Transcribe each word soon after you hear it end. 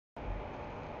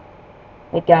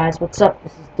Hey guys, what's up?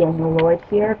 This is Daniel Lloyd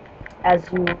here. As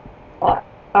you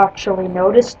actually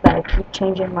noticed that I keep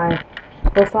changing my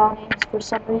profile names for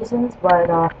some reasons, but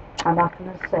I'm not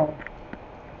gonna say.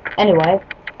 Anyway,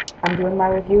 I'm doing my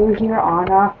review here on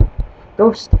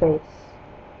Ghostface.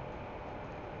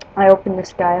 I opened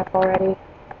this guy up already,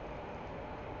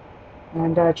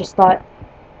 and just thought,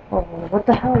 oh, what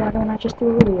the hell? Why don't I just do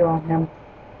a video on him?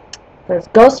 Because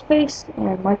Ghostface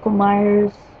and Michael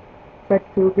Myers, Fred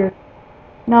Krueger.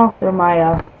 No, they're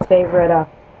my favorite,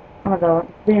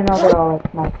 they're all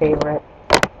like my favorite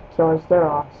killers. They're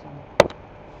awesome.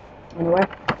 Anyway,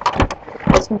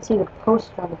 as you can see, the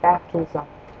poster on the back is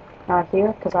not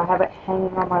here because I have it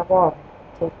hanging on my wall.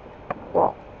 Taped to my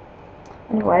wall.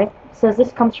 Anyway, it says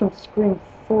this comes from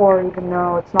SCRE4, even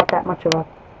though it's not that much of a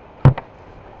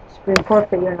SCRE4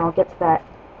 figure, and I'll get to that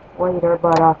later,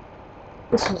 but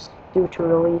this is due to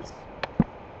release,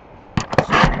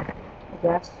 I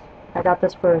guess. I got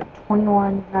this for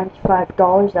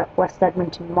 $21.95 at West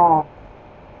Edmonton Mall.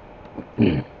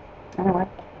 Anyway, why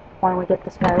don't we get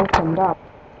this guy opened up?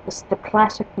 This is the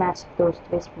classic mask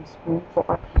Ghostface from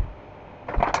SCRE4.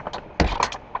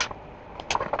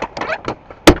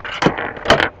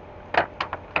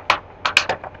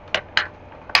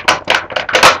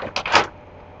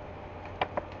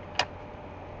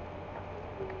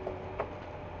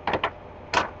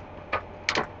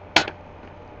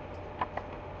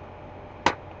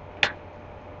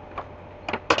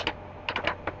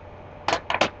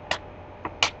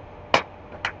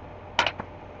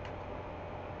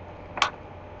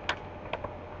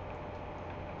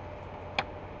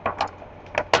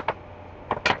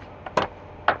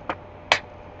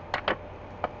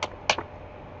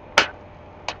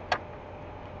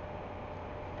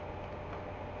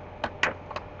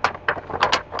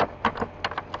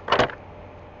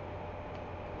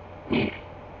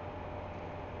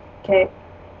 Okay,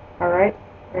 alright,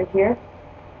 right here,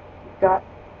 we've got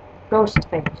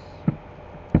Ghostface.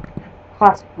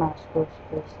 Classic mask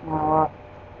Ghostface. Now,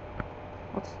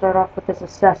 let's start off with his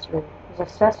accessory. His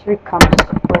accessory comes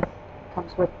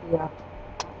with the,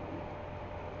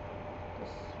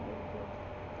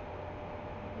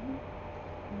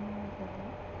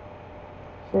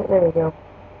 so there you go,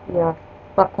 the,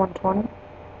 Buck 120.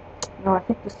 No, I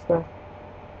think this is the,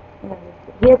 yeah,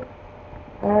 he had,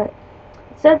 it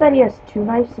said that he has two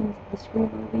knives in the Scream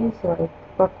movies, like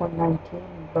Buck 119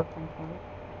 and Buck 120.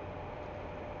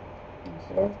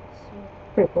 So it's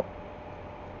pretty cool.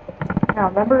 Now,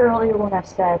 remember earlier when I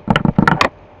said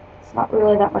it's not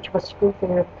really that much of a screw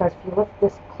figure because if you lift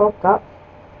this cloak up,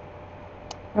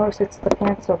 notice it's the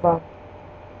pants of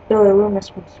Billy Loomis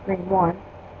from Scream 1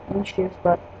 and shoes,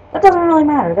 but that doesn't really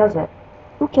matter, does it?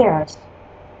 Who cares?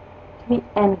 It can be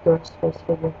any Ghostface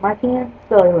figure. In my opinion,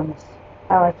 Billy Loomis.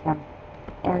 I like him.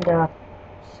 And,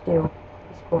 Stu.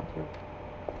 He's cool too.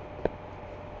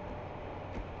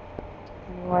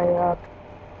 Anyway,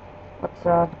 let's,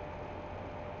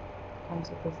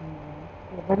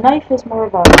 the knife is more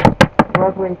of a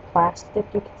rubbery plastic,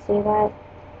 you could say that.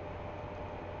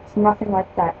 It's nothing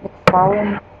like that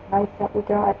McFarlane knife that we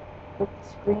got with the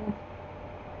screen.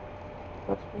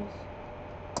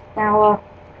 Now,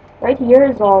 right here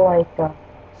is all like a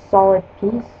solid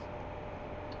piece.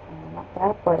 Not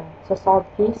that, but it's a solid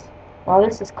piece. While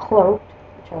this is cloaked,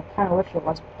 which I kind of wish it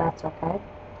was, but that's okay.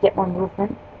 Get more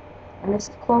movement. And this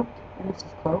is cloaked, and this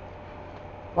is cloaked.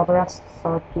 While the rest is a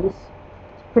solid piece.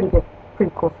 Pretty good,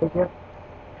 pretty cool figure.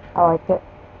 I like it.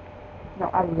 No,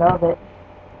 I love it.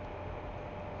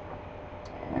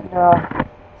 And,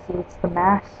 see, it's the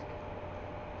mask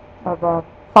of,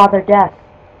 Father Death.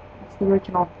 That's the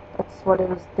original, that's what it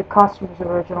was, the costume was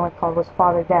originally called, was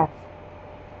Father Death.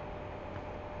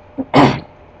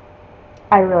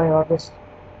 I really love this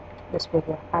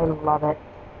figure. I love it.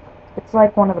 It's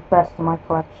like one of the best in my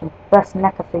collection. Best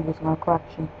Neca figures in my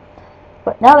collection.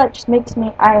 But now that just makes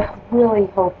me, I really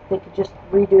hope they could just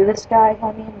redo this guy,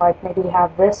 I mean, like maybe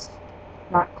have this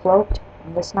not cloaked,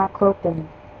 and this not cloaked, and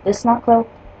this not cloaked,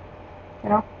 you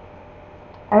know?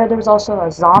 I heard there was also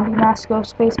a zombie mask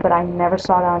Ghostface, but I never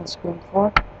saw that on screen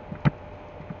before.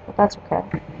 But that's okay.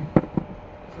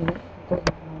 It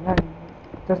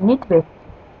doesn't need to be. I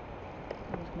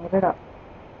just made it up.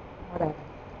 Whatever.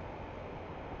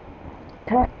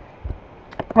 Okay.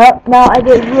 Now I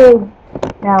get really,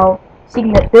 now,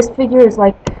 seeing that this figure is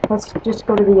like, let's just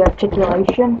go to the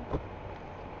articulation.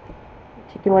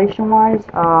 Articulation-wise,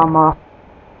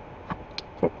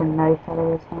 take the knife out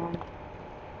of his hand.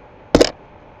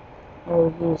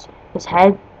 His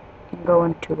head can go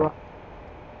into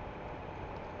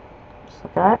just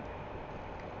like that.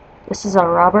 This is a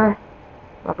rubber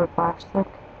plastic.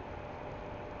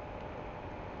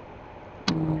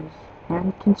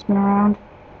 hand can spin around.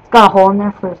 It's got a hole in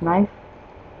there for his knife.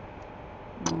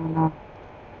 And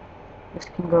this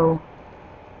can go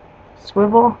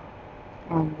swivel,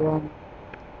 and then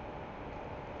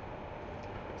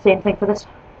same thing for this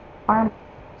arm,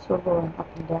 swivel and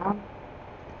up and down.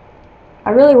 I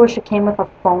really wish it came with a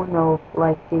phone though,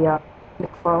 like the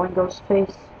McFarlane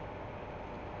Ghostface.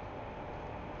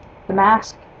 The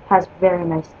mask has very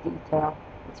nice detail.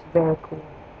 It's very cool.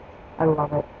 I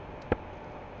love it.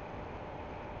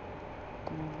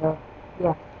 And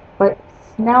yeah, but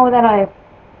now that I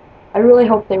really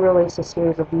hope they release a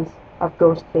series of these of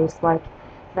Ghostface, like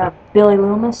the Billy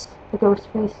Loomis, the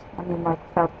Ghostface. I mean, like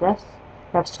without this,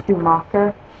 you have Stu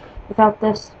Macher. Without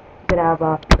this, you could have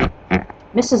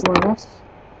Mrs. Loomis,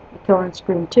 the killer in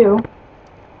Scream 2.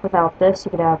 Without this,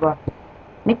 you could have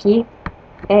Mickey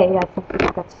A. I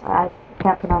think that's I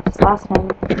can't pronounce his last name.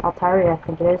 Altari, I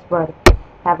think it is, but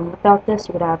have him without this.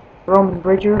 You could have Roman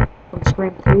Bridger from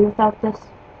Scream 3 without this.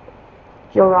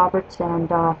 Joe Roberts and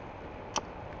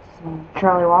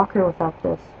Charlie Walker without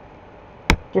this.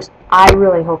 Just, I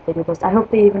really hope they do this. I hope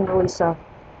they even release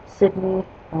Sydney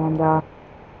and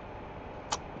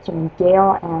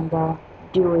Gail and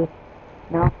Dewey.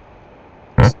 No,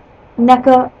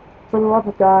 Neca, for the love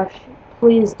of gosh,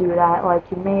 please do that. Like,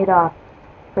 you made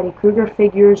Freddy Krueger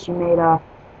figures, you made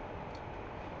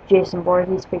Jason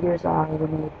Voorhees figures, you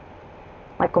made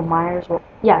Michael Myers. Well,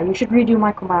 yeah, you should redo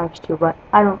Michael Myers too, but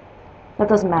I don't. That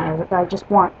doesn't matter. I just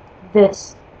want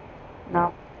this.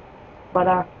 No, but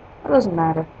that doesn't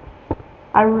matter.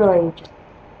 I really just.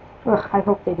 I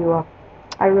hope they do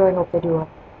I really hope they do a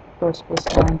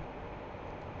Ghostface line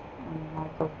and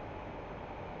Michael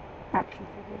action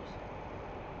figures.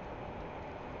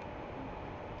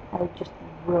 I just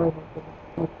really hope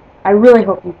they make. I really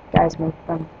hope you guys make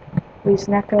them. Please,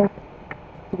 NECA.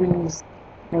 Please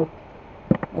make.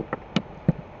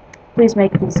 Please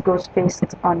make these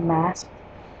Ghostfaces unmasked.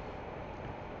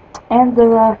 And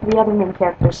the other main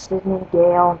characters, Sydney,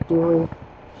 Gale, Dewey,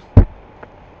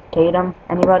 Tatum,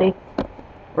 anybody,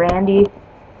 Randy,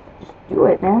 just do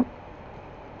it, man.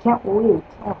 Can't wait.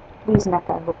 Oh, please,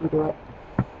 NECA, I hope you do it.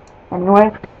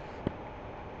 Anyway,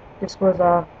 this was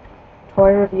a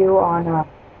toy review on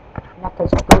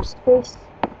NECA's Ghostface,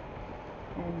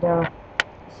 and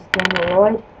this is Daniel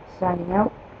Lloyd signing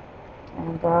out,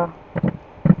 and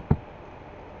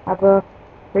have a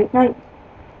great night.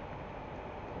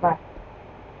 Bye.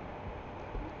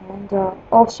 And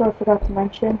also, I forgot to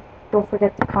mention, don't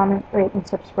forget to comment, rate, and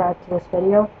subscribe to this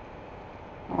video.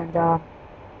 And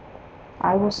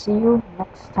I will see you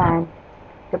next time.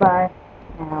 Goodbye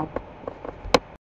now.